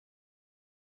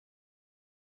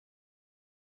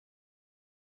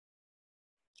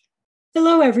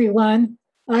Hello, everyone.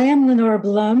 I am Lenore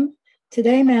Blum.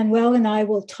 Today, Manuel and I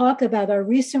will talk about our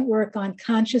recent work on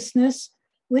consciousness,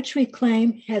 which we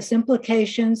claim has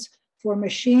implications for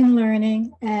machine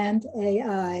learning and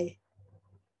AI.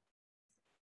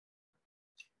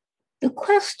 The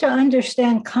quest to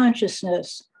understand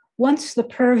consciousness, once the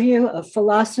purview of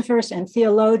philosophers and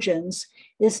theologians,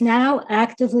 is now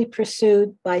actively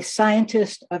pursued by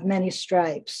scientists of many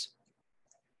stripes.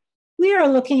 We are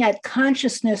looking at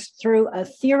consciousness through a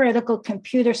theoretical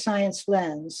computer science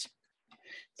lens.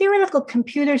 Theoretical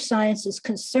computer science is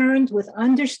concerned with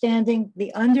understanding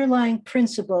the underlying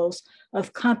principles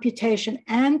of computation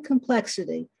and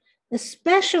complexity,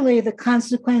 especially the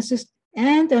consequences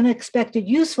and unexpected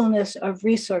usefulness of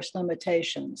resource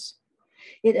limitations.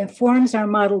 It informs our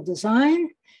model design,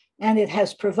 and it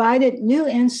has provided new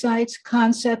insights,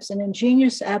 concepts, and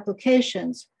ingenious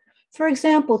applications. For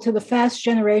example, to the fast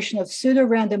generation of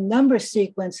pseudo-random number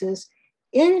sequences,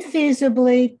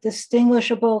 infeasibly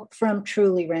distinguishable from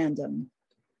truly random.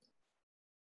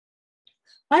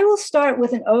 I will start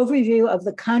with an overview of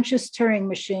the conscious Turing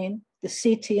machine, the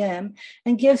CTM,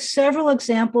 and give several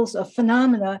examples of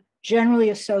phenomena generally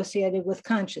associated with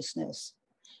consciousness.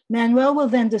 Manuel will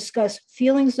then discuss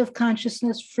feelings of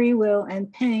consciousness, free will,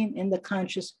 and pain in the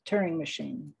conscious Turing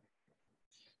machine.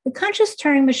 The conscious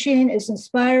Turing machine is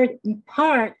inspired in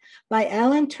part by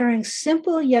Alan Turing's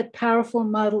simple yet powerful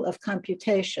model of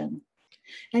computation.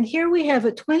 And here we have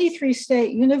a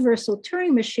 23-state universal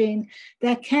Turing machine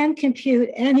that can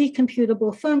compute any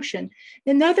computable function.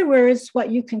 In other words, what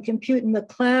you can compute in the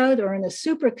cloud or in a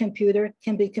supercomputer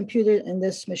can be computed in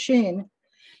this machine.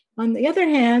 On the other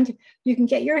hand, you can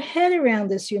get your head around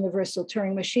this universal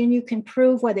Turing machine. You can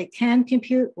prove what it can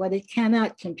compute, what it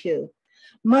cannot compute.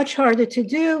 Much harder to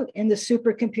do in the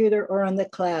supercomputer or on the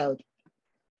cloud.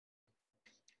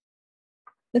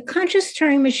 The conscious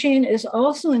Turing machine is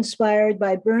also inspired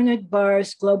by Bernard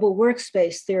Bahr's global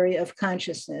workspace theory of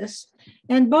consciousness.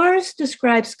 And Bahr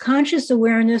describes conscious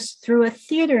awareness through a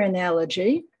theater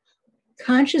analogy.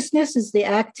 Consciousness is the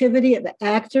activity of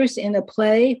actors in a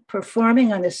play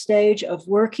performing on a stage of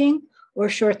working or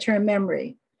short-term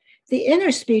memory. The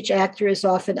inner speech actor is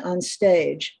often on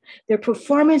stage. Their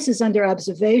performance is under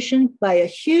observation by a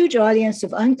huge audience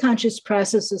of unconscious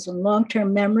processes and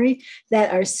long-term memory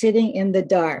that are sitting in the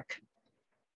dark.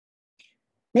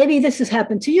 Maybe this has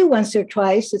happened to you once or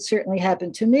twice. It certainly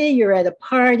happened to me. You're at a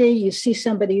party, you see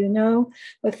somebody you know,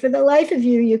 but for the life of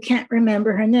you, you can't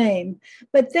remember her name.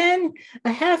 But then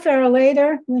a half hour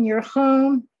later, when you're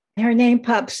home, her name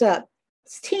pops up.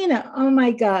 It's Tina. Oh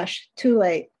my gosh, too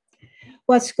late.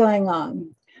 What's going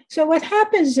on? So what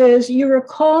happens is you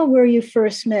recall where you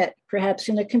first met, perhaps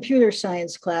in a computer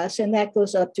science class, and that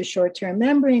goes up to short-term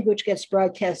memory, which gets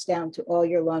broadcast down to all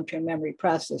your long-term memory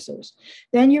processors.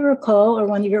 Then you recall, or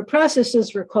one of your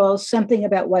processors recalls something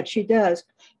about what she does.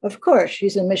 Of course,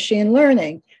 she's in machine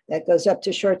learning. That goes up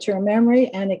to short-term memory,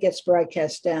 and it gets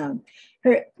broadcast down.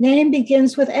 Her name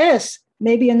begins with S.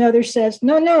 Maybe another says,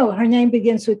 no, her name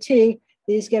begins with T.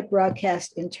 These get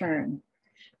broadcast in turn.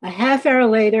 A half hour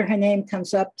later, her name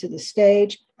comes up to the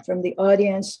stage from the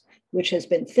audience, which has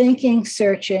been thinking,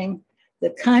 searching.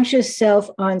 The conscious self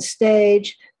on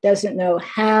stage doesn't know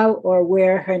how or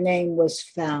where her name was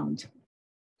found.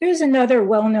 Here's another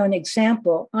well-known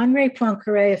example. Henri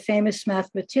Poincaré, a famous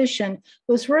mathematician,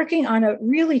 was working on a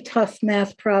really tough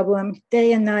math problem,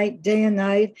 day and night,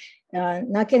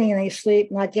 not getting any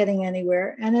sleep, not getting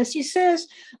anywhere. And as he says,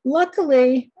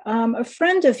 luckily, a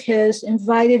friend of his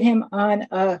invited him on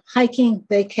a hiking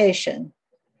vacation.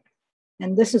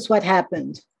 And this is what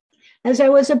happened. As I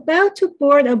was about to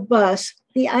board a bus,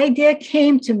 the idea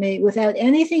came to me without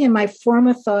anything in my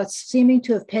former thoughts seeming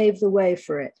to have paved the way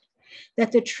for it,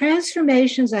 that the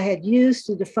transformations I had used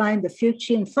to define the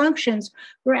Fuchsian functions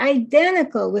were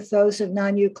identical with those of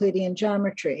non-Euclidean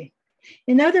geometry.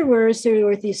 In other words, there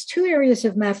were these two areas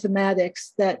of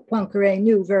mathematics that Poincaré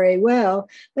knew very well,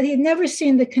 but he had never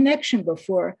seen the connection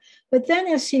before. But then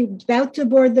as he was about to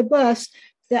board the bus,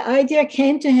 the idea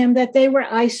came to him that they were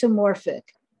isomorphic.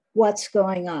 What's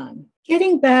going on?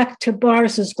 Getting back to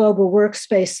Bahr's global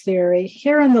workspace theory,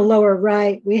 here on the lower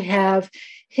right, we have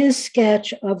his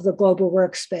sketch of the global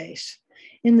workspace.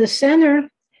 In the center,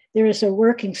 there is a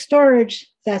working storage.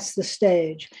 That's the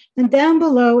stage. And down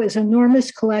below is an enormous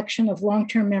collection of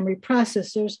long-term memory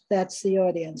processors. That's the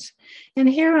audience. And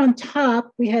here on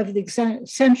top, we have the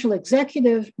central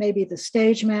executive, maybe the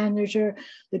stage manager,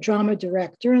 the drama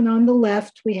director. And on the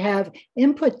left, we have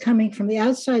input coming from the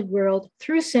outside world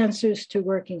through sensors to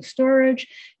working storage.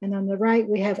 And on the right,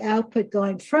 we have output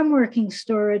going from working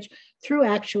storage through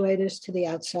actuators to the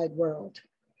outside world.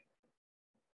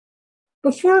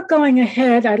 Before going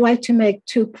ahead, I'd like to make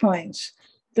 2 points.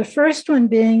 The first one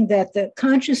being that the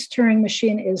conscious Turing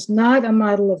machine is not a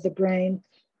model of the brain,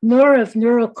 nor of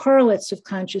neural correlates of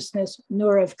consciousness,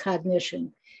 nor of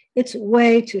cognition. It's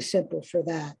way too simple for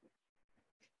that.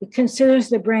 It considers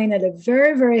the brain at a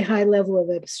very, very high level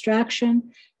of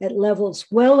abstraction, at levels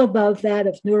well above that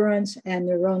of neurons and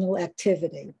neuronal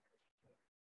activity.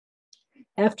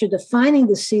 After defining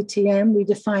the CTM, we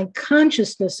define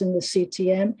consciousness in the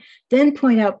CTM, then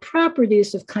point out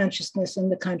properties of consciousness in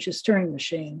the conscious Turing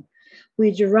machine.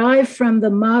 We derive from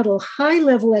the model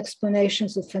high-level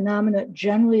explanations of phenomena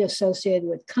generally associated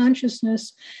with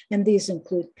consciousness, and these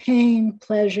include pain,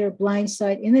 pleasure, blind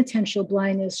sight, inattentional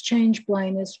blindness, change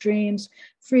blindness, dreams,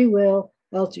 free will,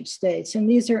 altered states. And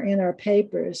these are in our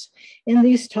papers. In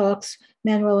these talks,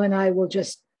 Manuel and I will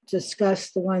just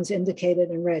discuss the ones indicated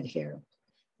in red here.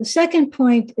 The second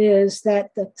point is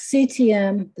that the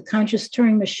CTM, the conscious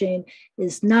Turing machine,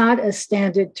 is not a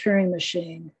standard Turing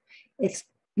machine. It's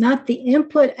not the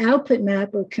input-output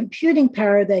map or computing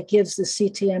power that gives the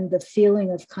CTM the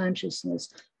feeling of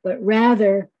consciousness, but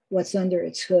rather what's under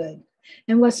its hood.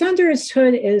 And what's under its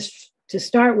hood is, to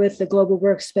start with, the global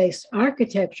workspace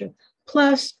architecture,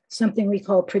 plus something we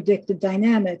call predictive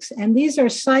dynamics. And these are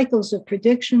cycles of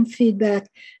prediction, feedback,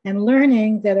 and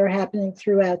learning that are happening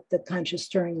throughout the conscious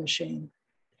Turing machine.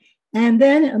 And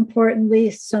then,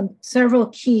 importantly, several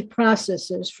key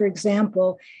processors, for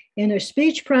example, inner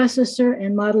speech processor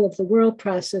and model of the world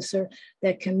processor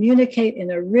that communicate in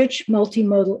a rich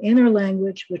multimodal inner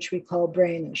language, which we call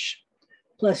brainish,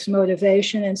 plus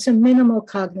motivation and some minimal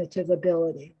cognitive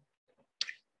ability.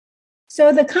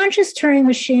 So the conscious Turing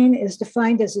machine is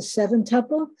defined as a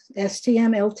 7-tuple,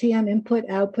 STM, LTM, input,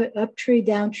 output, up tree,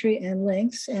 down tree, and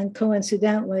links. And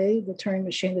coincidentally, the Turing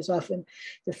machine is often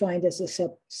defined as a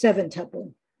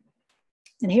 7-tuple.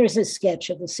 And here's a sketch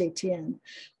of the CTM.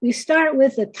 We start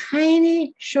with a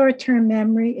tiny short-term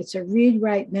memory. It's a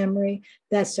read-write memory.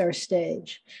 That's our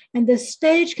stage. And the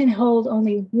stage can hold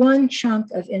only one chunk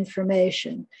of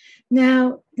information.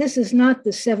 Now, this is not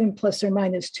the 7 plus or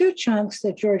minus 2 chunks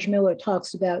that George Miller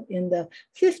talks about in the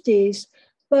 50s,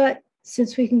 but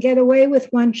since we can get away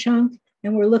with one chunk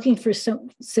and we're looking for some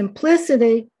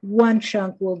simplicity, one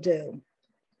chunk will do.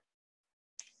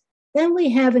 Then we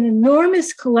have an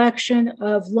enormous collection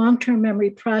of long-term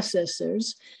memory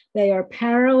processors. They are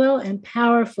parallel and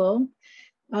powerful,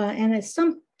 and at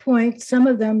some point, some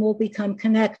of them will become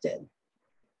connected.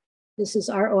 This is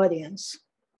our audience.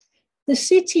 The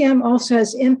CTM also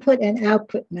has input and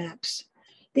output maps.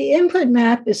 The input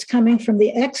map is coming from the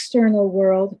external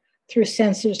world through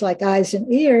sensors like eyes and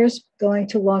ears, going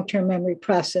to long-term memory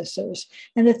processors.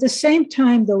 And at the same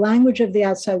time, the language of the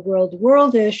outside world,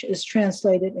 worldish, is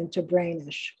translated into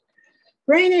brainish.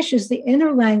 Brainish is the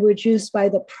inner language used by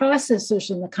the processors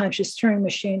in the conscious Turing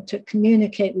machine to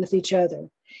communicate with each other.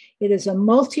 It is a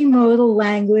multimodal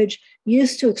language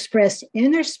used to express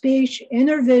inner speech,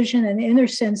 inner vision, and inner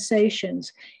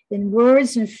sensations in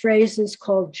words and phrases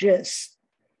called gists.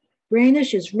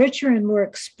 Brainish is richer and more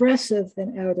expressive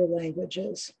than outer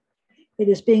languages. It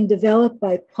is being developed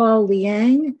by Paul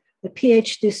Liang, a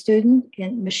PhD student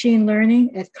in machine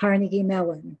learning at Carnegie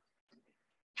Mellon.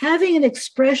 Having an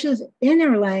expressive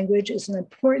inner language is an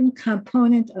important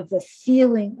component of the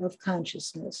feeling of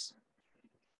consciousness.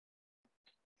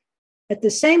 At the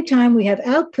same time, we have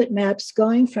output maps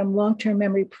going from long-term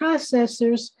memory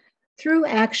processors through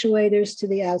actuators to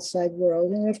the outside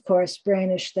world. And of course,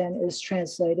 brainish then is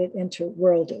translated into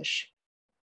worldish.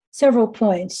 Several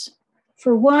points.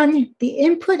 For one, the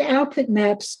input-output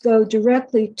maps go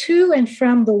directly to and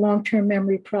from the long-term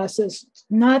memory process,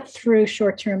 not through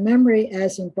short-term memory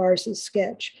as in Bars's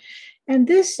sketch. And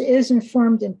this is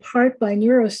informed in part by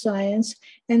neuroscience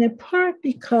and in part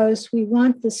because we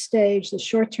want the stage, the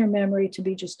short-term memory, to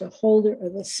be just a holder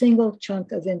of a single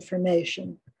chunk of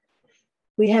information.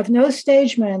 We have no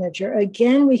stage manager.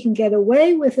 Again, we can get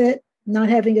away with it, not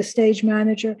having a stage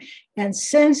manager. And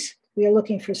since we are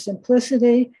looking for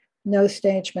simplicity, no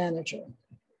stage manager.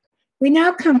 We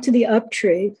now come to the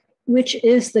uptree, which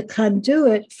is the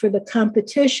conduit for the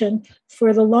competition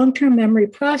for the long-term memory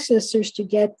processors to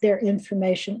get their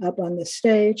information up on the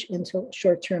stage into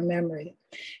short-term memory.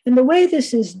 And the way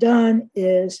this is done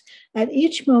is at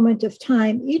each moment of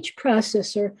time, each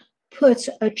processor puts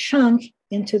a chunk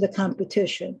into the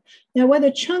competition. Now, what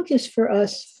a chunk is for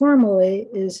us formally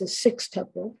is a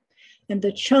 6-tuple, and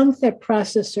the chunk that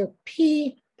processor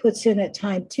P puts in at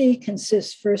time t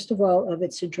consists, first of all, of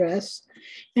its address.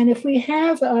 And if we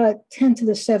have 10 to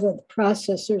the 7th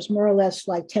processors, more or less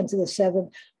like 10 to the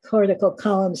 7th cortical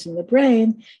columns in the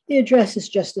brain, the address is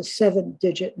just a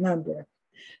 7-digit number.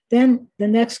 Then the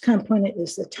next component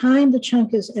is the time the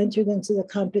chunk is entered into the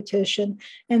competition.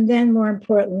 And then more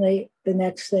importantly, the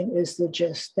next thing is the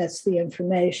gist. That's the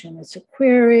information. It's a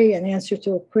query, an answer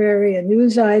to a query, a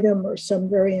news item, or some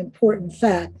very important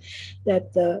fact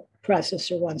that the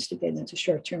processor wants to get into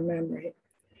short-term memory.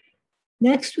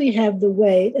 Next, we have the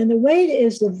weight. And the weight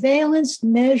is the valence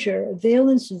measure,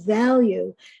 valence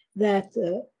value that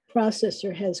the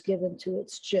processor has given to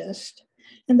its gist.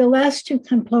 And the last two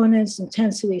components,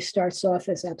 intensity starts off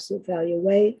as absolute value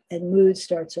weight, and mood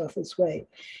starts off as weight.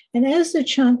 And as the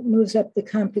chunk moves up the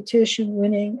competition,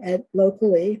 winning at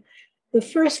locally, the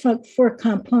first four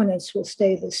components will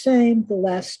stay the same. The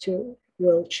last two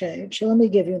will change. So let me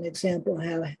give you an example of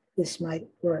how this might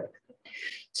work.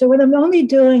 So what I'm only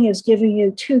doing is giving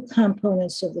you two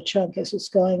components of the chunk as it's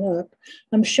going up.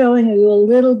 I'm showing you a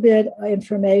little bit of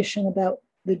information about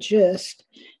the gist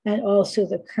and also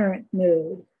the current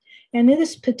mood. And in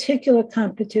this particular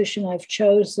competition, I've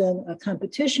chosen a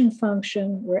competition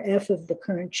function where f of the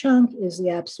current chunk is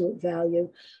the absolute value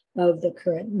of the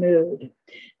current mood.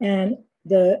 And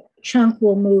the chunk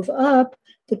will move up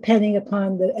depending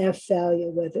upon the f value,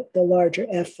 with the larger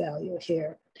f value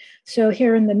here. So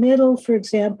here in the middle, for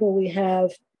example, we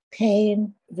have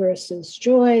pain versus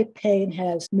joy. Pain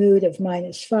has mood of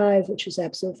 -5, which is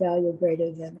absolute value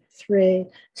greater than 3.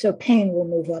 So pain will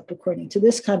move up according to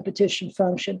this competition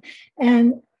function.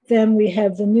 And then we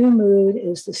have the new mood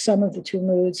is the sum of the two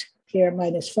moods. Here,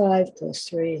 -5 plus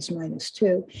 3 is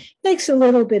 -2. Makes a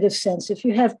little bit of sense. If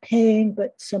you have pain,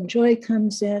 but some joy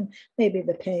comes in, maybe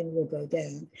the pain will go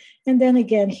down. And then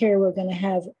again, here we're going to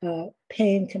have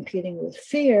pain competing with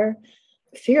fear.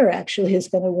 Fear actually is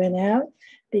going to win out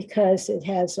because it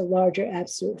has a larger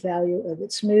absolute value of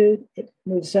its mood. It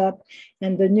moves up,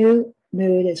 and the new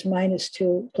mood is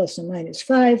 -2 plus a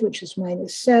 -5, which is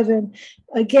 -7.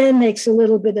 Again, makes a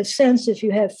little bit of sense. If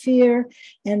you have fear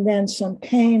and then some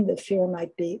pain, the fear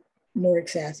might be more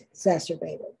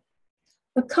exacerbated.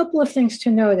 A couple of things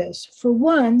to notice. For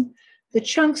one, the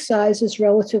chunk size is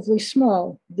relatively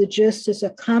small. The gist is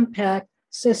a compact,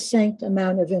 succinct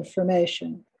amount of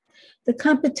information. The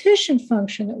competition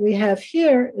function that we have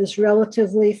here is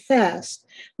relatively fast.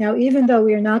 Now, even though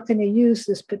we are not going to use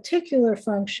this particular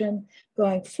function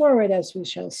going forward, as we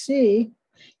shall see,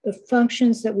 the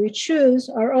functions that we choose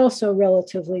are also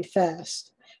relatively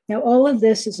fast. Now, all of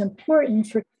this is important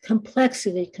for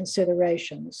complexity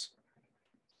considerations.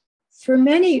 For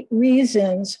many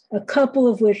reasons, a couple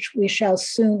of which we shall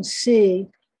soon see,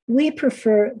 we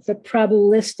prefer the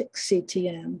probabilistic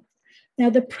CTM. Now,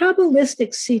 the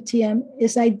probabilistic CTM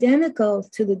is identical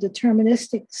to the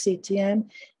deterministic CTM,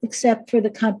 except for the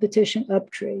competition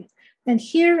uptree. And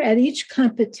here at each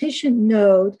competition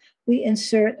node, we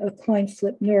insert a coin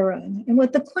flip neuron. And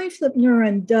what the coin flip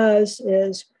neuron does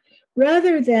is,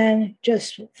 rather than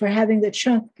just for having the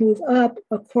chunk move up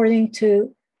according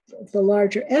to the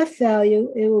larger f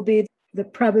value, it will be the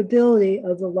probability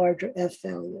of the larger f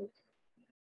value.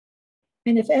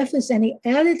 And if f is any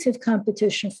additive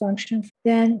competition function,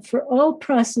 then for all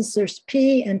processors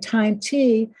p and time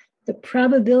t, the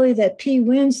probability that p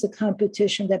wins the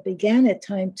competition that began at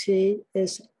time t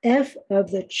is f of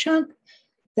the chunk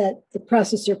that the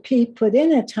processor p put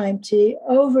in at time t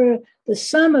over the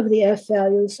sum of the f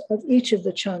values of each of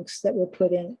the chunks that were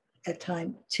put in at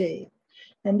time t.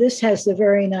 And this has the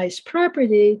very nice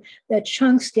property that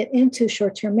chunks get into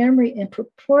short-term memory in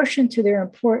proportion to their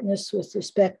importance with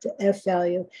respect to f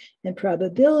value and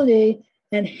probability,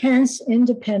 and hence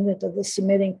independent of the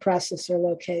submitting processor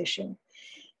location.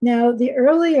 Now, the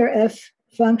earlier f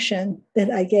function that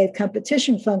I gave,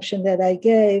 competition function that I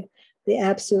gave, the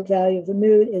absolute value of the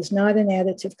mood, is not an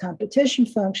additive competition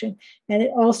function. And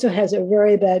it also has a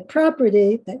very bad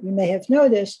property that you may have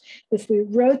noticed. If we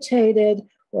rotated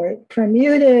or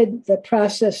permuted the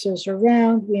processors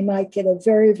around, we might get a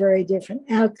very, very different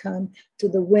outcome to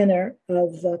the winner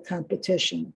of the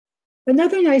competition.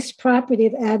 Another nice property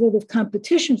of additive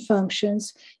competition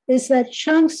functions is that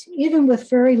chunks, even with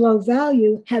very low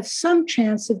value, have some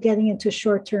chance of getting into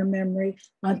short-term memory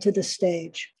onto the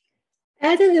stage.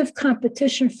 Additive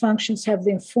competition functions have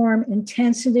the form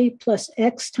intensity plus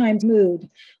x times mood,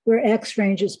 where x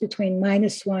ranges between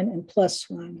 -1 and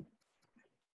 +1.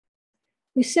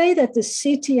 We say that the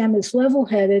CTM is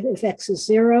level-headed if x is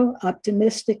 0,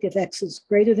 optimistic if x is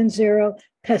greater than 0,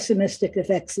 pessimistic if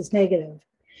x is negative.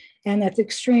 And at the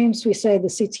extremes, we say the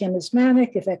CTM is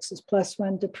manic if x is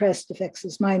 +1, depressed if x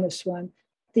is -1.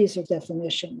 These are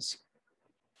definitions.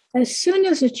 As soon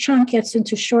as a chunk gets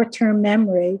into short-term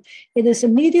memory, it is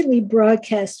immediately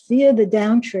broadcast via the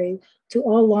downtree to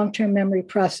all long-term memory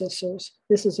processors.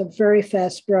 This is a very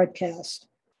fast broadcast.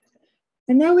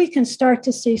 And now we can start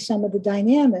to see some of the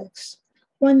dynamics.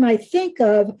 One might think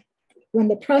of when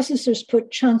the processors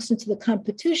put chunks into the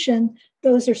competition,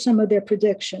 those are some of their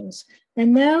predictions.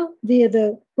 And now, via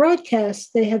the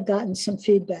broadcast, they have gotten some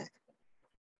feedback.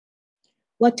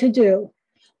 What to do?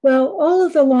 Well, all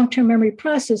of the long-term memory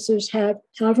processors have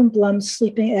Lenore Blum's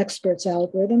sleeping experts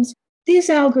algorithms. These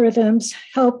algorithms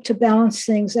help to balance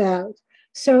things out.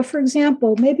 So, for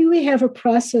example, maybe we have a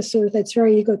processor that's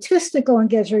very egotistical and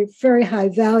gives very high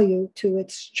value to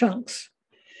its chunks.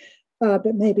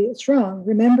 But maybe it's wrong.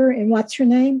 Remember in What's Her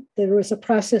Name, there was a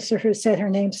processor who said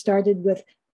her name started with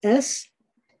S.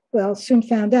 Well, soon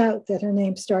found out that her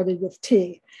name started with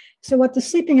T. So what the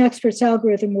sleeping experts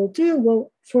algorithm will do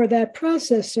will, for that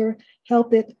processor,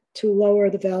 help it to lower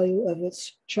the value of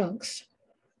its chunks.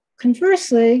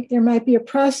 Conversely, there might be a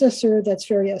processor that's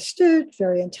very astute,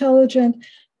 very intelligent,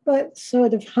 but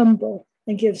sort of humble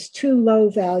and gives too low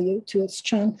value to its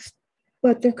chunks.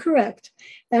 But they're correct.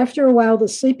 After a while, the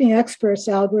sleeping experts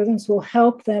algorithms will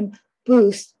help them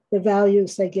boost the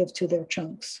values they give to their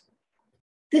chunks.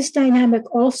 This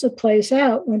dynamic also plays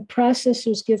out when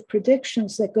processors give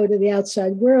predictions that go to the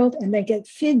outside world and they get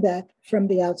feedback from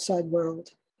the outside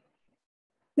world.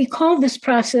 We call this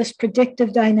process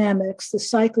predictive dynamics, the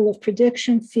cycle of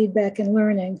prediction, feedback, and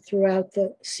learning throughout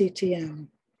the CTM.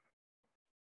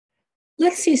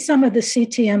 Let's see some of the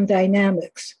CTM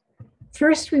dynamics.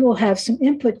 First, we will have some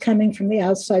input coming from the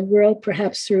outside world,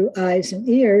 perhaps through eyes and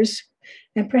ears.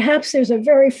 And perhaps there's a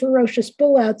very ferocious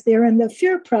bull out there, and the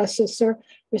fear processor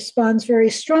responds very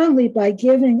strongly by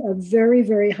giving a very,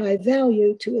 very high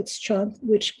value to its chunk,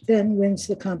 which then wins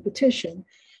the competition.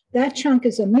 That chunk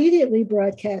is immediately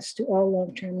broadcast to all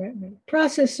long-term memory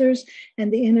processors,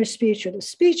 and the inner speech or the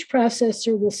speech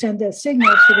processor will send a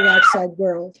signal to the outside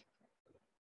world.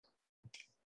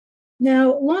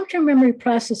 Now, long-term memory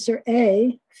processor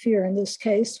A, fear in this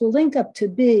case, will link up to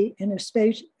B, inner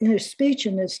speech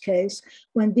in this case,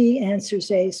 when B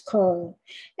answers A's call.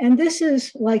 And this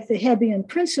is like the Hebbian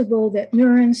principle that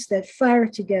neurons that fire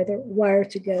together wire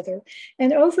together.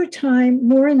 And over time,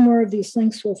 more and more of these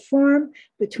links will form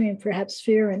between perhaps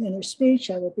fear and inner speech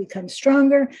that will become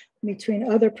stronger,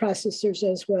 between other processors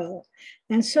as well.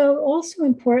 And so also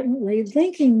importantly,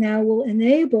 linking now will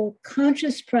enable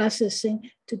conscious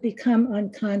processing to become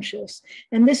unconscious.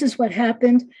 And this is what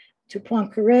happened to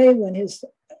Poincaré when his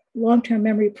long-term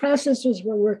memory processors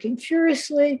were working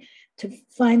furiously to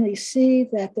finally see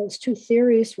that those two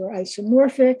theories were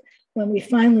isomorphic when we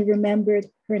finally remembered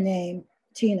her name,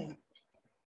 Tina.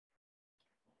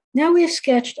 Now we've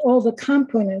sketched all the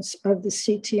components of the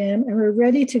CTM and we're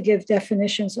ready to give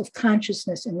definitions of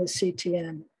consciousness in the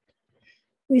CTM.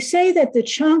 We say that the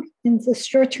chunk in the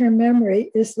short-term memory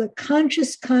is the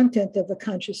conscious content of the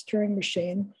conscious Turing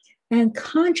machine, and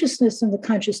consciousness in the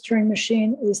conscious Turing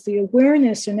machine is the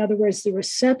awareness, in other words, the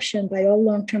reception by all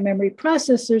long-term memory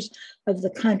processors of the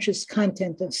conscious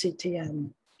content of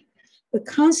CTM. The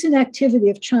constant activity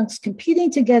of chunks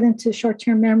competing to get into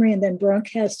short-term memory and then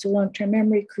broadcast to long-term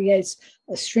memory creates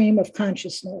a stream of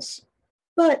consciousness.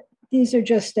 But these are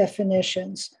just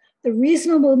definitions. The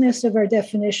reasonableness of our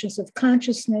definitions of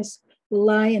consciousness will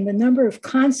lie in the number of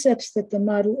concepts that the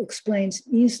model explains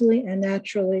easily and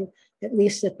naturally, at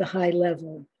least at the high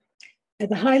level. At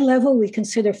the high level, we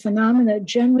consider phenomena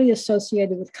generally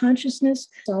associated with consciousness.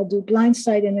 So I'll do blind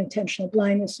sight and intentional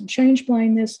blindness and change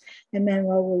blindness, and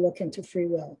Manuel will look into free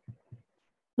will.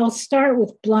 I'll start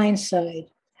with blind sight.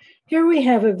 Here we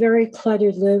have a very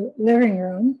cluttered living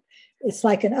room. It's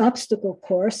like an obstacle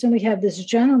course, and we have this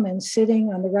gentleman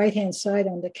sitting on the right-hand side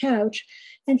on the couch,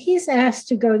 and he's asked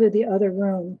to go to the other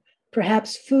room.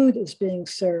 Perhaps food is being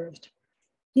served.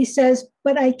 He says,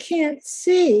 "But I can't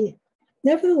see."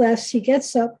 Nevertheless, he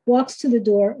gets up, walks to the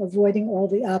door, avoiding all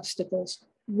the obstacles.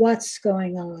 What's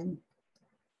going on?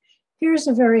 Here's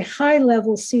a very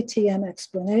high-level CTM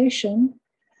explanation.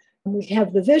 We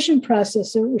have the vision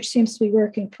processor, which seems to be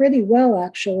working pretty well,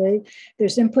 actually.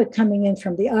 There's input coming in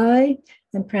from the eye,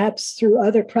 and perhaps through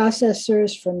other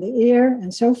processors from the ear,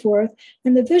 and so forth.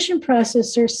 And the vision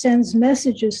processor sends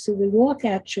messages to the walk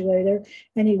actuator,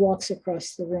 and he walks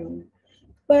across the room.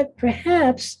 But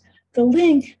perhaps the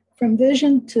link from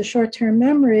vision to short-term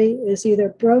memory is either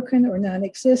broken or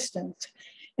non-existent.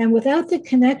 And without the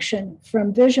connection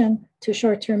from vision to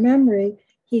short-term memory,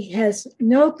 he has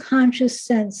no conscious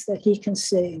sense that he can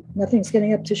see. Nothing's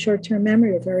getting up to short-term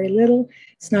memory, or very little.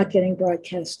 It's not getting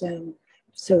broadcast down,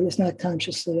 so he's not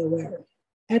consciously aware.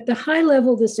 At the high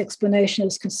level, this explanation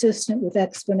is consistent with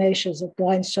explanations of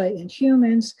blind sight in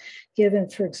humans, given,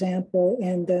 for example,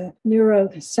 in the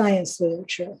neuroscience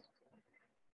literature.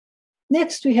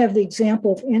 Next, we have the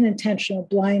example of unintentional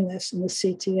blindness in the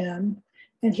CTM.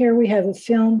 And here we have a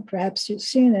film, perhaps you've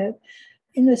seen it.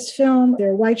 In this film,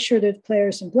 there are white-shirted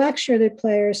players and black-shirted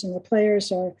players, and the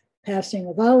players are passing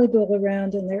a volleyball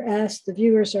around, and the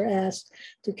viewers are asked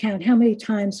to count how many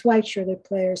times white-shirted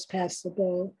players pass the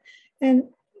ball. And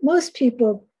most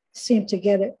people seem to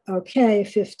get it okay,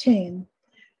 15.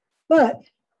 But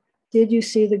did you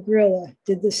see the gorilla?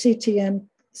 Did the CTM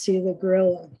see the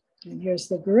gorilla? And here's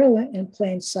the gorilla in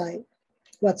plain sight.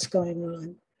 What's going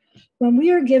on? When we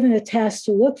are given a task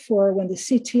to look for, when the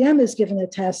CTM is given a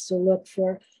task to look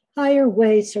for, higher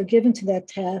weights are given to that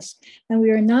task, and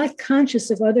we are not conscious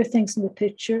of other things in the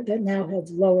picture that now have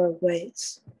lower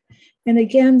weights. And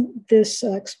again, this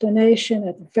explanation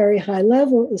at a very high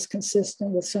level is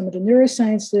consistent with some of the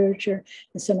neuroscience literature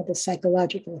and some of the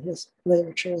psychological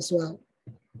literature as well.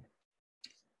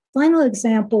 Final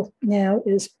example now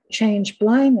is change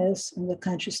blindness in the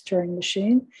conscious Turing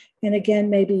machine. And again,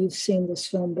 maybe you've seen this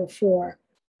film before.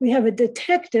 We have a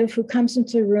detective who comes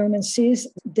into the room and sees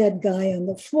a dead guy on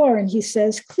the floor. And he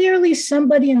says, clearly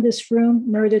somebody in this room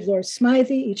murdered Lord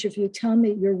Smythe. Each of you tell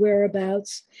me your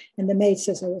whereabouts. And the maid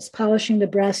says, I was polishing the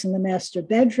brass in the master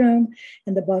bedroom.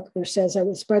 And the butler says, I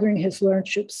was buttering his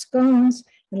lordship's scones.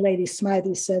 And Lady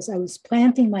Smythe says, I was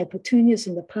planting my petunias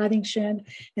in the potting shed.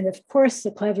 And of course,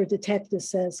 the clever detective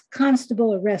says,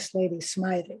 Constable, arrest Lady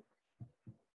Smythe.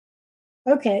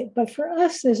 Okay, but for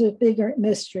us, there's a bigger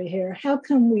mystery here. How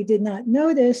come we did not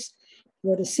notice,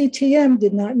 or the CTM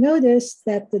did not notice,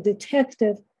 that the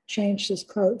detective changed his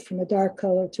coat from a dark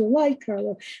color to a light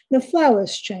color? The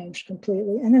flowers changed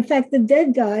completely. And in fact, the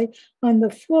dead guy on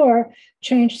the floor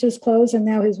changed his clothes, and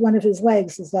now one of his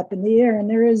legs is up in the air, and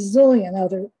there are a zillion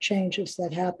other changes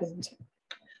that happened.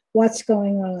 What's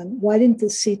going on? Why didn't the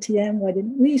CTM, why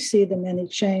didn't we see the many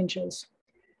changes?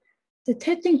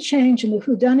 Detecting change in the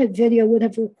whodunit video would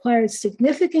have required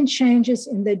significant changes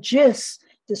in the gist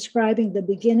describing the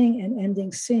beginning and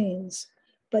ending scenes,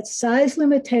 but size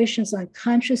limitations on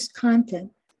conscious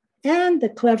content and the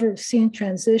clever scene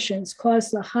transitions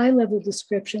caused the high-level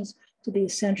descriptions to be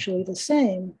essentially the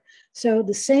same. So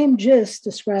the same gist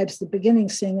describes the beginning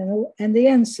scene and the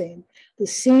end scene. The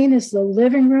scene is the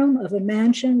living room of a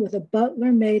mansion with a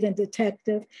butler, maid, and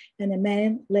detective, and a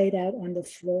man laid out on the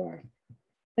floor.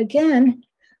 Again,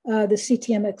 the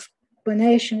CTM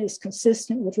explanation is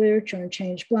consistent with literature on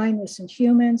change blindness in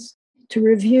humans. To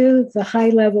review the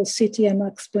high-level CTM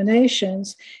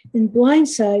explanations, in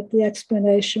blindsight, the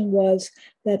explanation was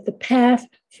that the path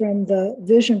from the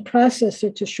vision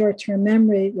processor to short-term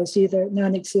memory was either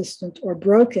non-existent or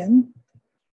broken.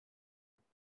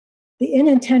 The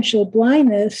unintentional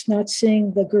blindness, not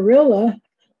seeing the gorilla,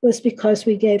 was because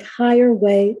we gave higher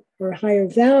weight or higher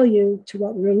value to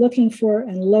what we were looking for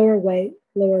and lower weight,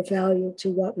 lower value to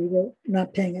what we were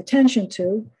not paying attention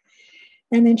to.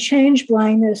 And in change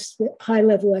blindness, the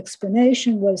high-level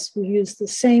explanation was we used the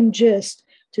same gist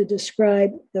to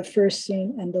describe the first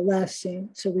scene and the last scene,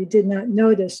 so we did not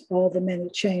notice all the many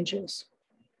changes.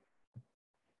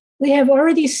 We have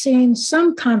already seen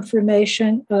some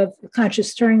confirmation of the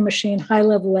conscious Turing machine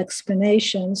high-level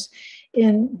explanations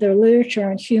in the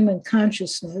literature on human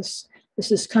consciousness. This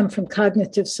has come from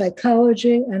cognitive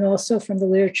psychology and also from the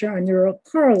literature on neural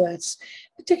correlates.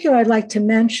 In particular, I'd like to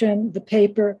mention the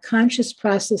paper Conscious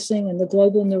Processing and the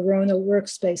Global Neuronal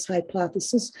Workspace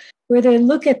Hypothesis, where they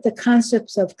look at the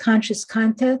concepts of conscious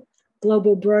content,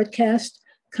 global broadcast,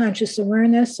 conscious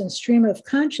awareness, and stream of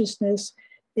consciousness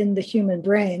in the human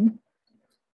brain.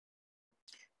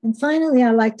 And finally,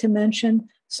 I'd like to mention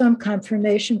some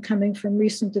confirmation coming from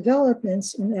recent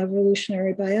developments in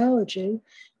evolutionary biology.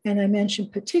 And I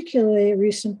mentioned particularly a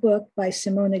recent book by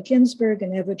Simona Ginsberg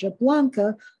and Eva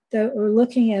Jablonka that are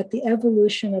looking at the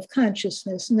evolution of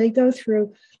consciousness. And they go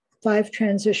through 5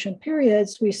 transition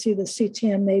periods. We see the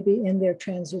CTM maybe in their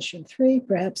transition 3,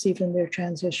 perhaps even their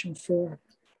transition 4.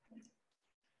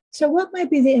 So what might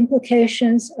be the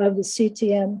implications of the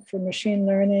CTM for machine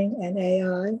learning and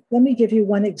AI? Let me give you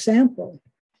one example.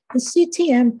 The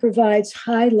CTM provides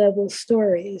high-level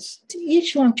stories. To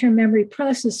each long-term memory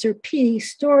processor, P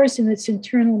stores in its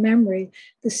internal memory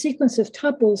the sequence of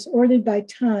tuples ordered by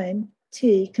time,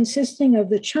 T, consisting of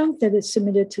the chunk that it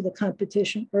submitted to the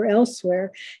competition or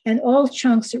elsewhere, and all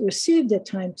chunks it received at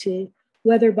time T,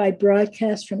 whether by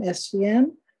broadcast from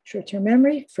SVM, short-term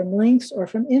memory, from links, or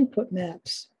from input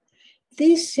maps.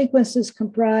 These sequences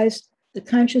comprise the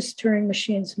conscious Turing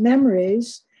machine's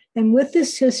memories. And with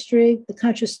this history, the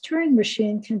conscious Turing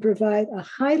machine can provide a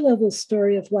high-level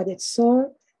story of what it saw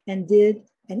and did,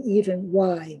 and even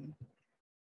why.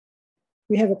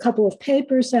 We have a couple of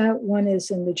papers out. One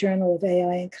is in the Journal of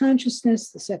AI and Consciousness.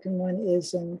 The second one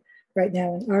is right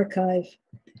now in Archive.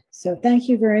 So thank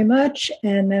you very much.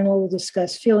 And then we'll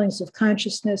discuss feelings of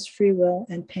consciousness, free will,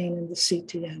 and pain in the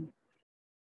CTM.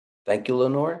 Thank you,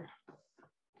 Lenore.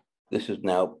 This is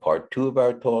now part 2 of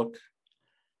our talk.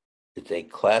 It's a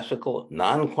classical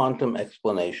non-quantum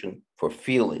explanation for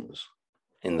feelings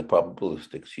in the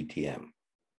probabilistic CTM,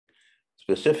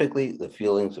 specifically the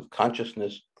feelings of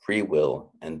consciousness, free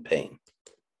will, and pain.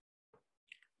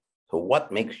 So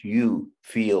what makes you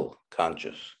feel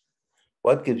conscious?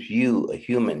 What gives you, a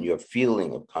human, your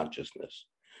feeling of consciousness?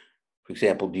 For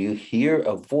example, do you hear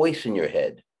a voice in your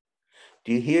head?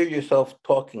 Do you hear yourself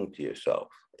talking to yourself?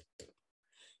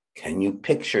 Can you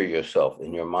picture yourself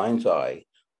in your mind's eye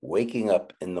waking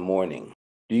up in the morning?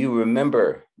 Do you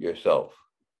remember yourself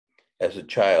as a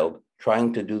child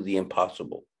trying to do the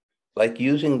impossible, like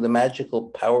using the magical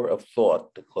power of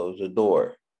thought to close a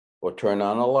door or turn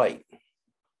on a light?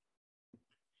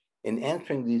 In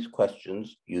answering these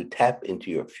questions, you tap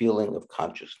into your feeling of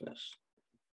consciousness.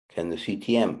 Can the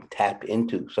CTM tap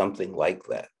into something like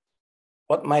that?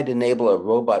 What might enable a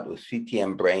robot with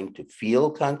CTM brain to feel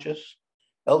conscious?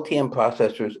 LTM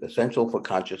processors essential for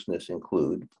consciousness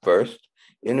include, first,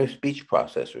 inner speech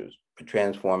processors for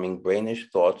transforming brainish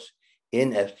thoughts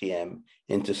in STM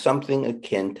into something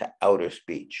akin to outer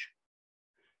speech,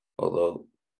 although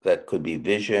that could be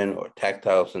vision or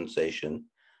tactile sensation,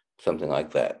 something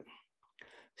like that.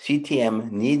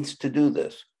 CTM needs to do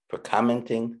this for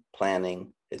commenting,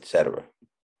 planning, etc.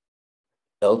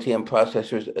 LTM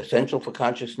processors essential for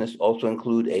consciousness also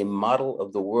include a model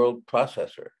of the world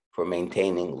processor for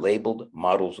maintaining labeled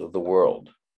models of the world.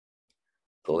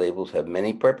 The labels have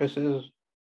many purposes.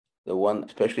 The one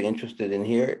especially interested in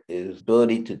here is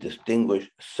ability to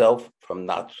distinguish self from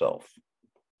not self.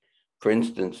 For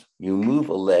instance, you move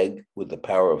a leg with the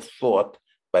power of thought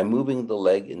by moving the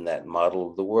leg in that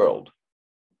model of the world.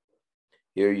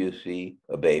 Here you see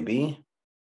a baby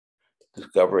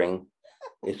discovering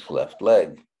its left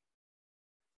leg.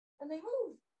 And they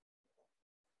move.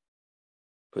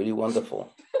 Pretty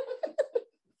wonderful.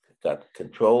 Got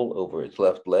control over its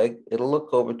left leg. It'll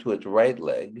look over to its right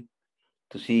leg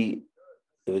to see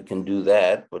if it can do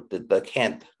that, but it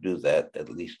can't do that, at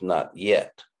least not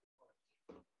yet.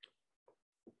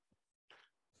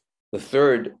 The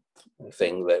third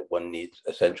thing that one needs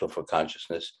essential for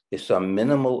consciousness is some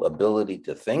minimal ability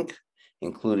to think,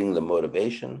 including the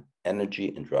motivation,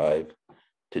 energy, and drive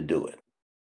to do it.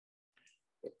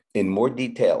 In more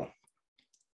detail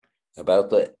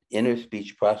about the inner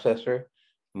speech processor,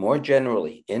 more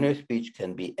generally, inner speech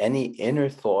can be any inner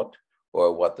thought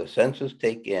or what the senses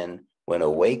take in when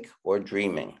awake or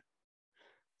dreaming.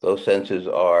 Those senses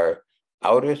are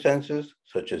outer senses,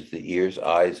 such as the ears,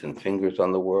 eyes, and fingers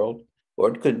on the world, or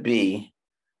it could be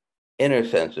inner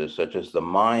senses, such as the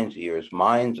mind's ears,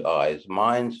 mind's eyes,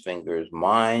 mind's fingers,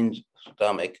 mind's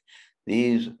stomach.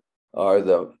 These are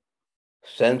the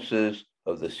senses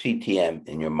of the CTM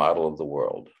in your model of the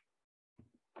world.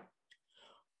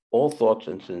 All thoughts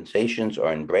and sensations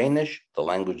are in Brainish, the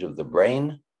language of the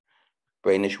brain.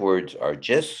 Brainish words are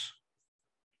GIS.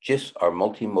 GIS are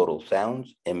multimodal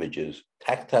sounds, images,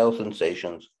 tactile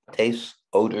sensations, tastes,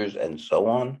 odors, and so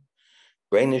on.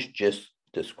 Brainish GIS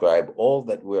describe all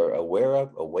that we're aware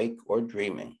of, awake or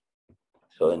dreaming.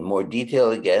 So in more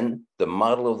detail again, the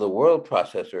model of the world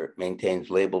processor maintains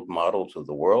labeled models of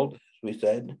the world, as we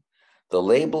said. The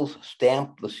labels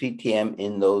stamp the CTM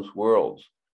in those worlds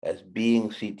as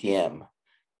being CTM.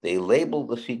 They label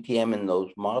the CTM in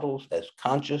those models as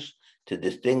conscious to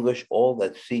distinguish all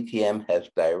that CTM has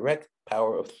direct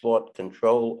power of thought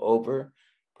control over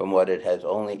from what it has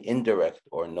only indirect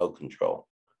or no control.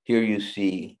 Here you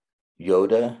see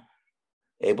Yoda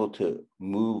able to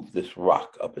move this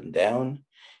rock up and down.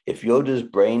 If Yoda's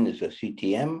brain is a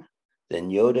CTM, then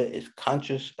Yoda is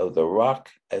conscious of the rock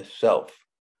as self.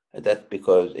 And that's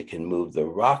because it can move the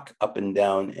rock up and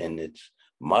down in its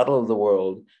model of the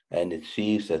world, and it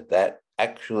sees that that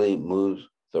actually moves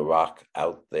the rock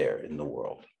out there in the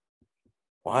world.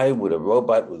 Why would a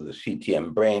robot with a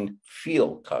CTM brain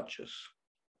feel conscious?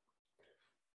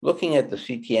 Looking at the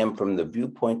CTM from the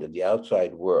viewpoint of the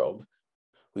outside world,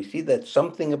 we see that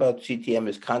something about CTM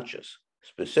is conscious.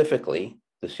 Specifically,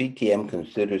 the CTM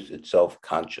considers itself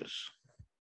conscious.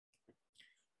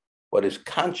 What is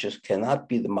conscious cannot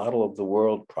be the model of the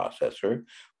world processor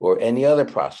or any other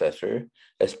processor,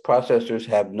 as processors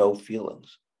have no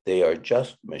feelings. They are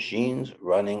just machines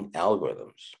running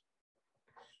algorithms.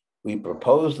 We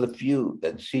propose the view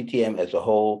that CTM as a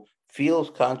whole feels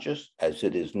conscious as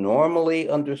it is normally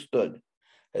understood,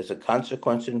 as a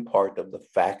consequence in part of the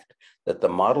fact that the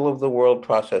model of the world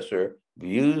processor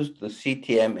views the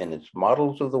CTM in its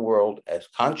models of the world as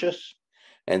conscious,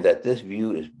 and that this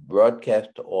view is broadcast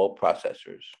to all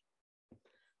processors.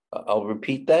 I'll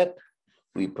repeat that.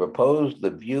 We propose the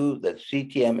view that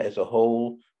CTM as a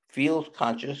whole feels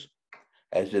conscious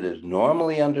as it is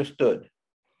normally understood,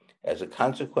 as a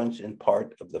consequence in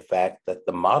part of the fact that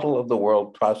the model of the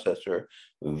world processor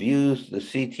views the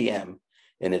CTM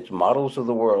in its models of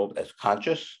the world as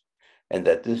conscious, and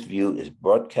that this view is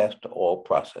broadcast to all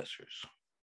processors.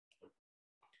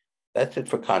 That's it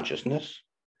for consciousness.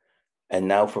 And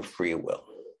now for free will.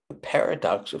 The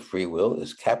paradox of free will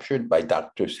is captured by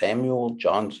Dr. Samuel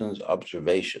Johnson's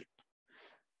observation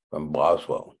from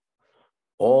Boswell.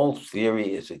 All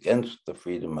theory is against the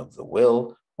freedom of the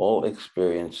will, all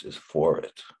experience is for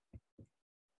it.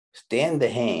 Stan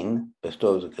Dehane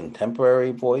bestows a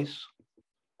contemporary voice.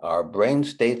 Our brain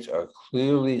states are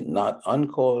clearly not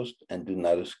uncaused and do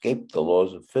not escape the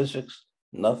laws of physics.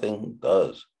 Nothing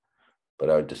does. But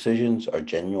our decisions are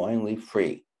genuinely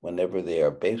free whenever they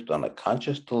are based on a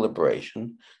conscious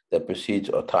deliberation that proceeds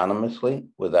autonomously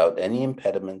without any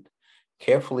impediment,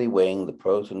 carefully weighing the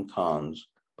pros and cons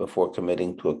before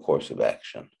committing to a course of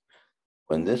action.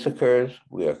 When this occurs,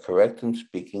 we are correct in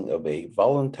speaking of a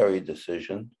voluntary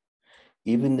decision,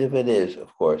 even if it is,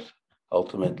 of course,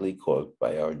 ultimately caused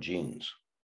by our genes.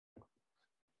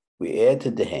 We add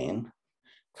to Dehane,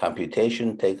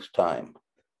 computation takes time.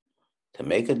 To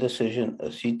make a decision, a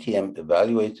CTM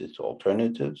evaluates its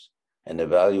alternatives, an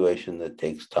evaluation that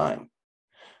takes time.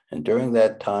 And during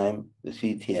that time, the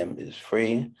CTM is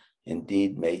free,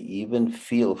 indeed may even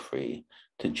feel free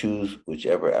to choose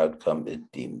whichever outcome it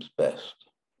deems best.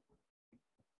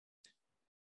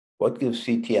 What gives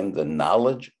CTM the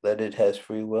knowledge that it has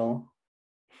free will?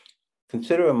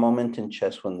 Consider a moment in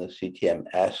chess when the CTM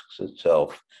asks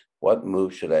itself, what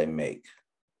move should I make?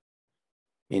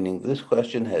 Meaning this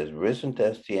question has risen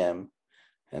to STM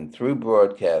and through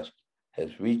broadcast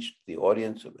has reached the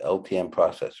audience of LTM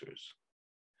processors.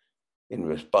 In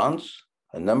response,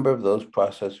 a number of those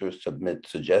processors submit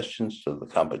suggestions to the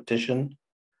competition.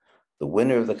 The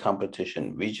winner of the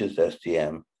competition reaches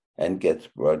STM and gets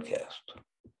broadcast.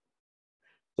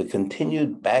 The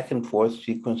continued back and forth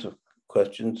sequence of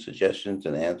questions, suggestions,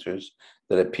 and answers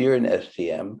that appear in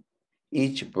STM,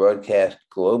 each broadcast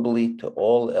globally to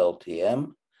all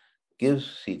LTM,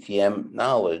 gives CTM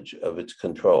knowledge of its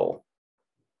control.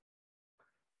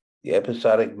 The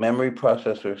episodic memory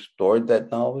processor stored that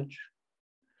knowledge.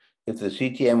 If the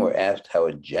CTM were asked how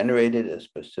it generated a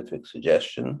specific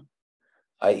suggestion,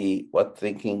 i.e., what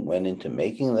thinking went into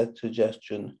making that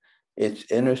suggestion,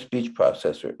 its inner speech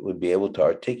processor would be able to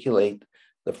articulate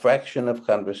the fraction of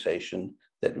conversation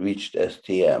that reached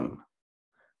STM,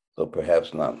 though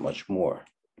perhaps not much more.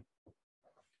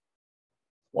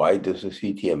 Why does the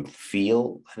CTM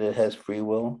feel that it has free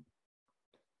will?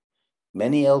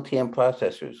 Many LTM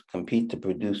processors compete to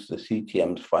produce the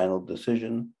CTM's final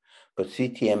decision, but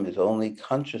CTM is only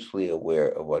consciously aware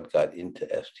of what got into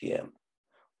STM,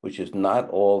 which is not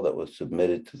all that was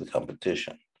submitted to the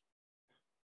competition.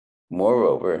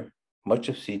 Moreover, much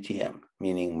of CTM,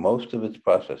 meaning most of its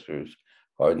processors,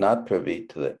 are not privy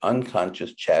to the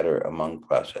unconscious chatter among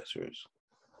processors.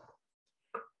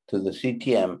 To the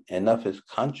CTM, enough is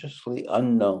consciously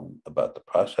unknown about the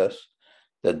process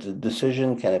that the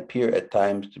decision can appear at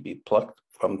times to be plucked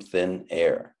from thin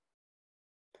air.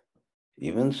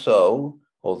 Even so,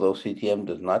 although CTM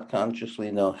does not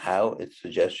consciously know how its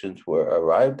suggestions were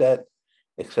arrived at,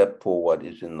 except for what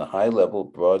is in the high-level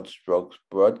broad strokes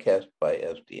broadcast by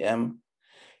STM,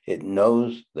 it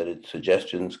knows that its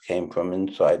suggestions came from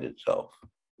inside itself.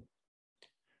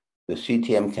 The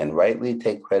CTM can rightly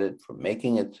take credit for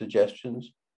making its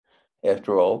suggestions.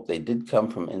 After all, they did come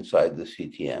from inside the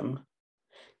CTM,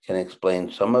 can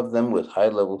explain some of them with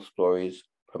high-level stories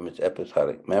from its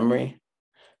episodic memory,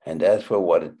 and as for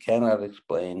what it cannot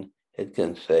explain, it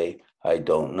can say, I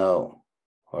don't know,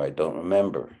 or I don't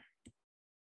remember.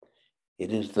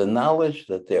 It is the knowledge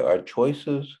that there are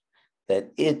choices,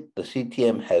 that the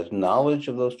CTM has knowledge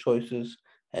of those choices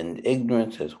and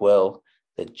ignorance as well,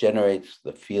 that generates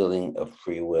the feeling of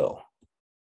free will.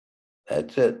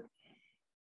 That's it.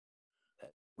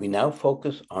 We now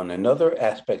focus on another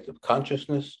aspect of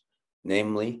consciousness,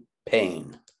 namely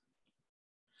pain.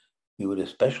 We would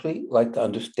especially like to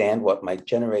understand what might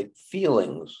generate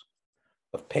feelings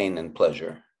of pain and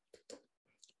pleasure.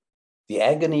 The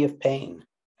agony of pain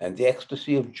and the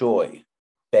ecstasy of joy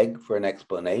beg for an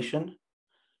explanation,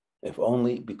 if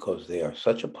only because they are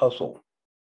such a puzzle.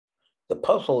 The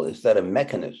puzzle is that a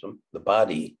mechanism, the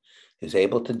body, is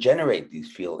able to generate these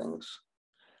feelings,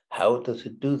 How does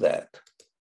it do that?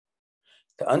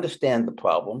 To understand the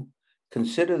problem,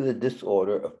 consider the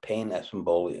disorder of pain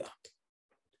asymbolia.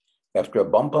 After a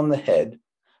bump on the head,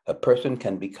 a person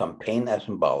can become pain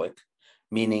asymbolic,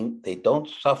 meaning they don't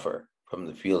suffer from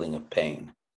the feeling of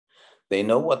pain. They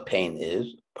know what pain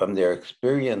is from their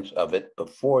experience of it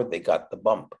before they got the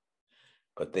bump,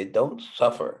 but they don't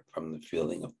suffer from the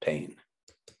feeling of pain.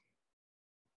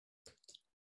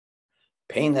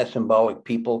 Pain asymbolic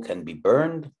people can be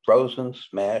burned, frozen,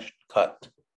 smashed, cut.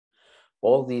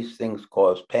 All these things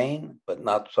cause pain, but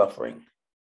not suffering.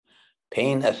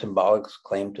 Pain asymbolics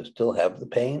claim to still have the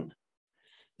pain.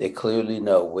 They clearly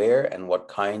know where and what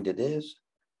kind it is,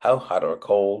 how hot or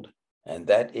cold, and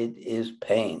that it is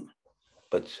pain,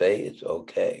 but say it's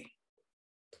okay.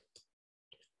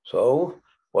 So,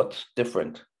 what's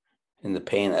different in the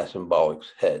pain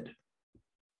asymbolic's head?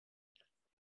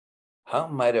 How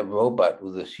might a robot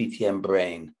with a CTM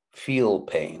brain feel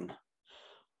pain?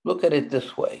 Look at it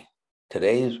this way.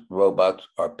 Today's robots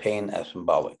are pain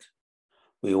asymbolic.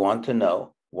 We want to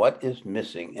know what is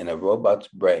missing in a robot's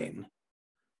brain.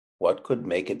 What could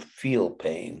make it feel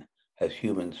pain as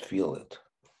humans feel it?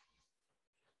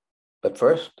 But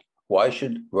first, why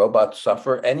should robots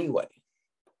suffer anyway?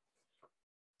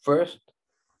 First,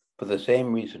 for the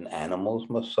same reason animals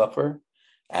must suffer.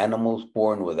 Animals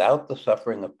born without the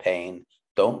suffering of pain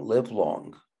don't live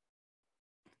long.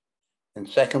 And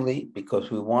secondly,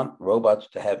 because we want robots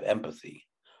to have empathy.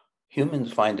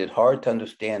 Humans find it hard to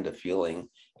understand a feeling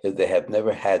if they have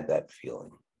never had that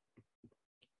feeling.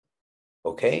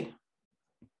 Okay?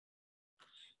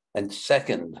 And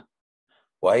second,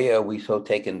 why are we so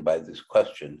taken by this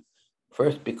question?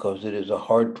 First, because it is a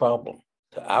hard problem.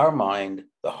 To our mind,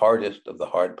 the hardest of the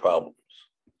hard problems.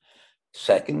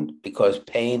 Second, because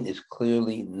pain is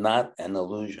clearly not an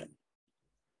illusion.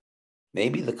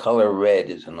 Maybe the color red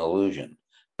is an illusion,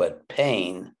 but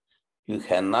pain, you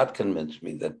cannot convince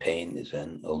me that pain is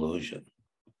an illusion.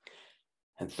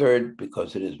 And third,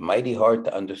 because it is mighty hard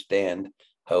to understand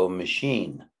how a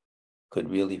machine could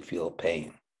really feel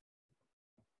pain.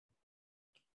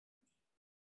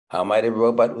 How might a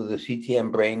robot with a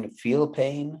CTM brain feel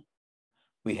pain?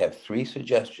 We have 3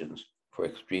 suggestions for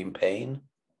extreme pain,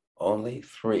 only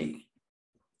 3.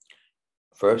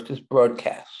 First is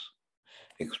broadcasts.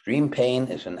 Extreme pain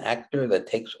is an actor that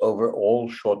takes over all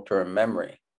short-term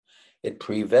memory. It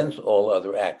prevents all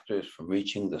other actors from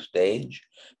reaching the stage.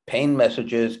 Pain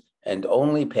messages and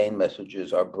only pain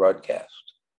messages are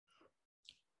broadcast.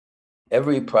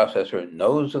 Every processor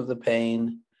knows of the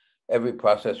pain. Every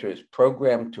processor is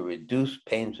programmed to reduce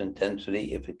pain's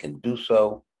intensity if it can do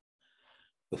so.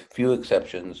 With few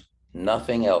exceptions,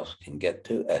 nothing else can get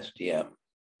to STM.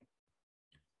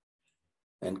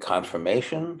 And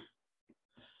confirmation,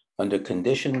 under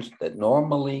conditions that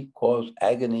normally cause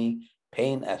agony,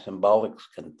 pain asymbolics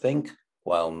can think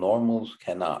while normals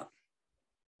cannot.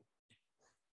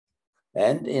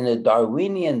 And in a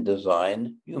Darwinian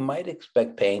design, you might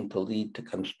expect pain to lead to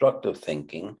constructive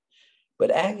thinking,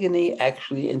 but agony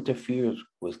actually interferes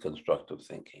with constructive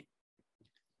thinking.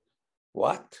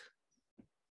 What?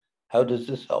 How does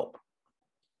this help?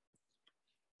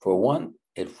 For one,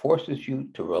 it forces you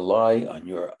to rely on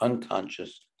your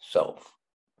unconscious self.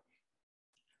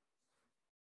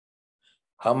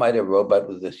 How might a robot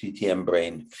with a CTM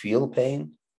brain feel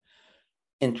pain?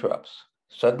 Interrupts,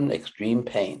 sudden extreme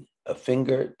pain, a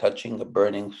finger touching a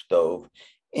burning stove,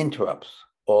 interrupts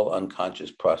all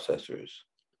unconscious processors.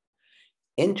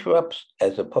 Interrupts,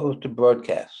 as opposed to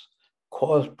broadcasts,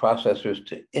 cause processors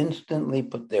to instantly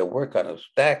put their work on a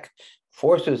stack,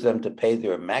 forces them to pay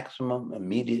their maximum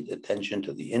immediate attention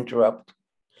to the interrupt.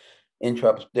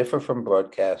 Interrupts differ from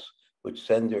broadcasts, which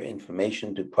send their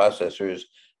information to processors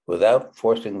without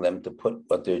forcing them to put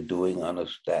what they're doing on a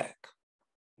stack.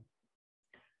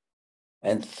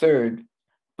 And third,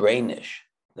 brainish,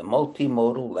 the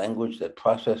multimodal language that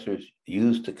processors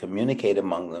use to communicate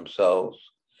among themselves.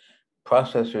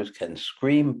 Processors can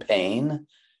scream pain,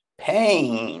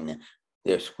 pain.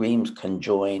 Their screams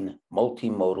conjoin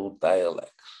multimodal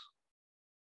dialects.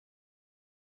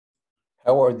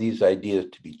 How are these ideas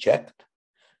to be checked?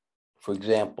 For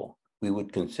example, we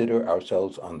would consider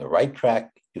ourselves on the right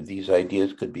track if these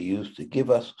ideas could be used to give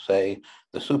us, say,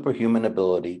 the superhuman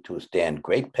ability to withstand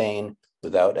great pain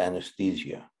without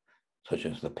anesthesia, such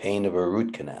as the pain of a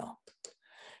root canal.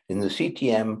 In the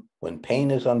CTM, when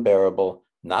pain is unbearable,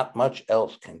 not much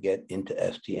else can get into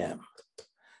STM.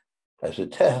 As a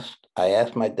test, I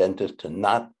asked my dentist to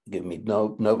not give me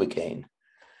Novocaine.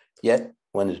 Yet,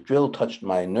 when his drill touched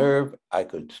my nerve, I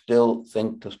could still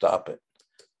think to stop it.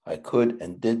 I could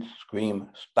and did scream,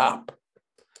 "Stop!"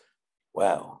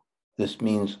 Wow, This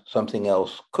means something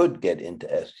else could get into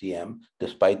STM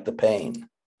despite the pain.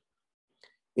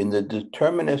 In the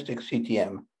deterministic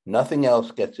CTM, nothing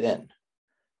else gets in.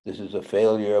 This is a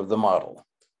failure of the model.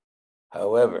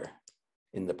 However,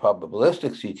 in the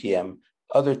probabilistic CTM,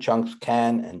 other chunks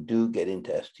can and do get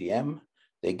into STM.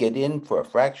 They get in for a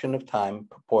fraction of time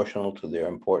proportional to their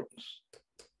importance.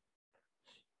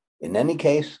 In any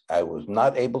case, I was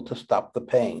not able to stop the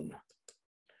pain.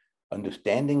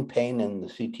 Understanding pain in the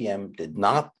CTM did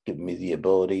not give me the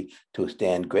ability to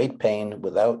withstand great pain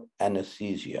without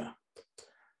anesthesia.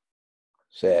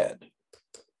 Sad.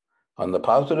 On the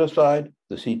positive side,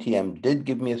 the CTM did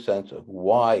give me a sense of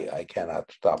why I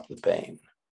cannot stop the pain.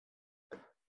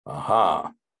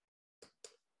 Aha.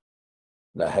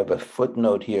 Now I have a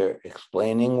footnote here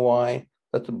explaining why.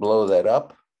 Let's blow that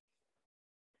up.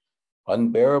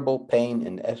 Unbearable pain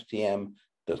in STM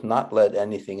does not let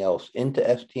anything else into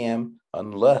STM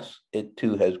unless it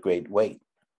too has great weight.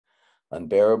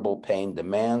 Unbearable pain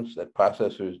demands that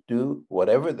processors do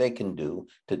whatever they can do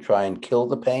to try and kill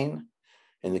the pain.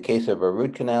 In the case of a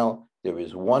root canal, there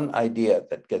is one idea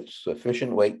that gets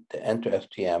sufficient weight to enter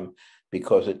STM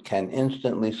because it can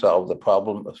instantly solve the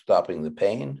problem of stopping the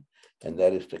pain, and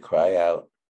that is to cry out,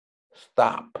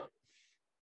 stop.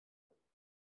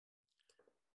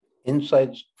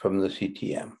 Insights from the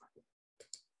CTM.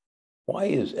 Why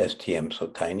is STM so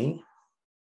tiny?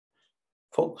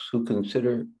 Folks who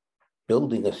consider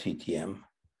building a CTM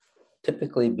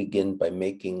typically begin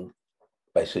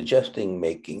by suggesting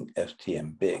making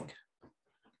STM big.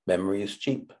 Memory is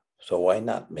cheap, so why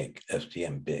not make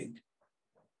STM big?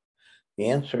 The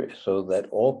answer is so that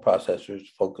all processors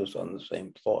focus on the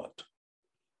same thought.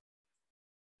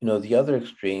 The other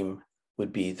extreme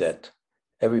would be that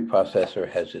every processor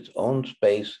has its own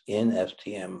space in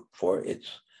STM for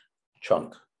its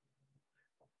chunk.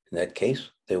 In that case,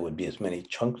 there would be as many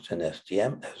chunks in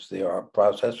STM as there are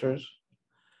processors,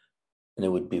 and it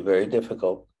would be very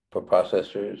difficult for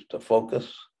processors to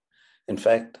focus. In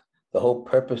fact, the whole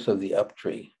purpose of the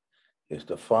uptree is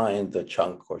to find the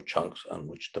chunk or chunks on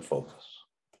which to focus.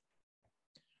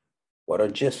 What are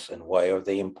GISTs and why are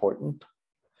they important?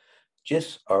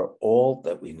 GISTs are all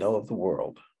that we know of the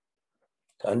world.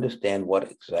 To understand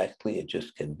what exactly a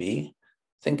GIST can be,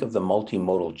 think of the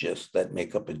multimodal GISTs that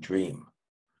make up a dream.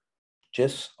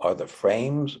 GISTs are the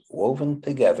frames woven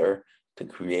together to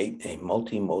create a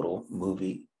multimodal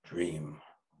movie dream.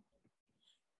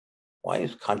 Why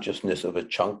is consciousness of a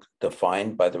chunk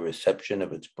defined by the reception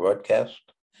of its broadcast?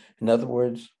 In other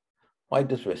words, why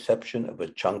does reception of a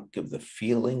chunk give the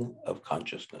feeling of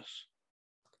consciousness?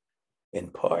 In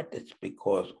part, it's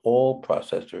because all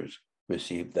processors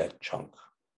receive that chunk.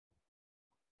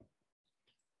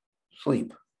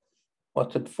 Sleep.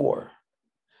 What's it for?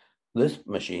 Lisp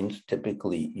machines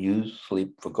typically use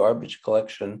sleep for garbage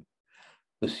collection.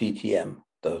 The CTM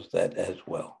does that as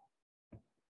well.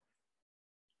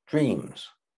 Dreams.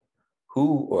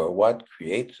 Who or what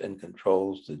creates and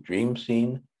controls the dream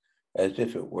scene as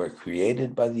if it were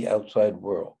created by the outside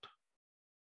world?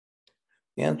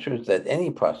 The answer is that any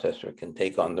processor can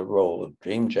take on the role of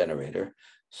dream generator,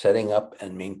 setting up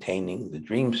and maintaining the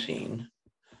dream scene.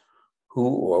 Who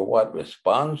or what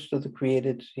responds to the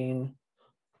created scene?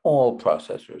 All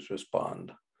processors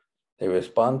respond. They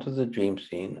respond to the dream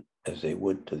scene as they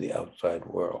would to the outside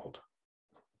world.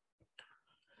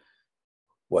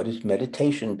 What is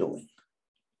meditation doing?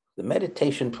 The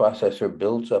meditation processor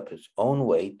builds up its own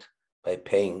weight by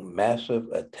paying massive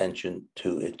attention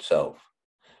to itself,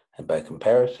 and by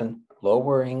comparison,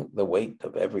 lowering the weight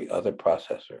of every other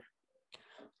processor.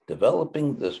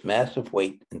 Developing this massive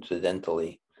weight,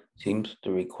 incidentally, seems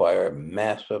to require a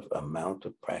massive amount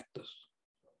of practice.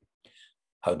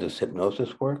 How does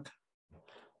hypnosis work?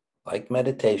 Like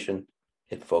meditation,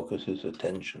 it focuses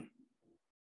attention.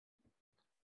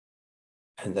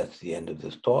 And that's the end of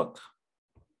this talk.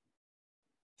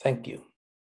 Thank you.